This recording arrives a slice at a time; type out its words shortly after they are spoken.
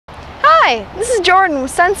Hi, this is Jordan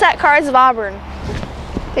with Sunset Cars of Auburn.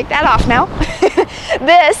 Take that off now.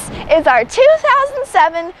 This is our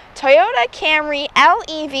 2007 Toyota Camry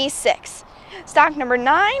LEV6, stock number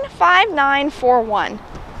 95941.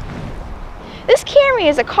 This Camry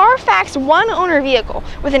is a Carfax one-owner vehicle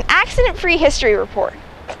with an accident-free history report.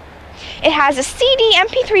 It has a CD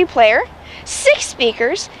MP3 player, 6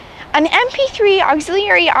 speakers, an MP3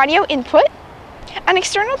 auxiliary audio input, an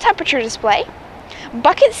external temperature display,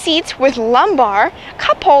 bucket seats with lumbar,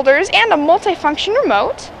 cup holders, and a multifunction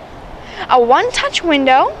remote, a one-touch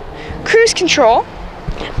window, cruise control,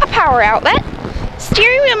 a power outlet,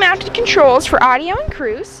 steering wheel mounted controls for audio and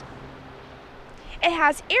cruise. It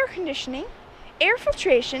has air conditioning, air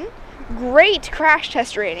filtration, great crash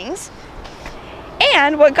test ratings,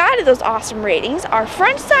 and what got it those awesome ratings are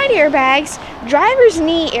front side airbags, driver's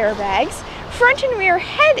knee airbags, front and rear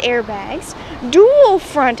head airbags, dual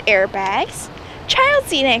front airbags, child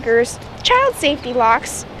seat anchors, child safety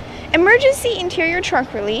locks, emergency interior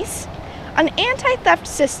trunk release, an anti-theft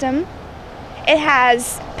system. It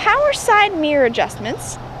has power side mirror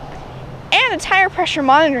adjustments, and a tire pressure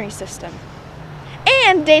monitoring system,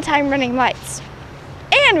 and daytime running lights,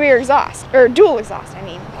 and rear exhaust, or dual exhaust, I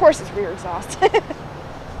mean. Of course it's rear exhaust.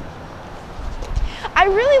 I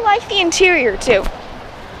really like the interior too.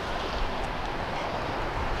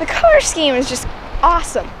 The color scheme is just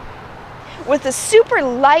awesome, with the super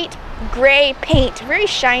light gray paint, very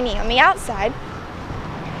shiny on the outside,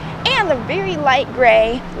 and the very light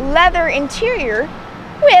gray leather interior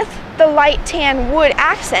with the light tan wood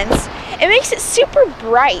accents. It makes it super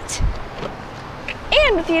bright.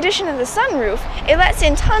 And with the addition of the sunroof, it lets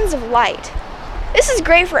in tons of light. This is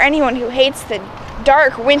great for anyone who hates the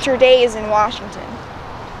dark winter days in Washington.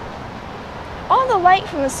 All the light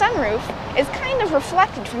from the sunroof is kind of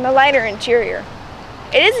reflected from the lighter interior.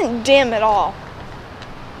 It isn't dim at all.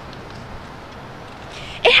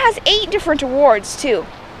 It has 8 different awards too.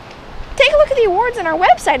 Take a look at the awards on our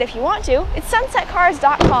website if you want to. It's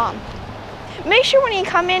sunsetcars.com. Make sure when you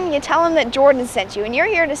come in you tell them that Jordan sent you and you're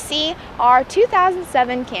here to see our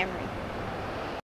 2007 Camry.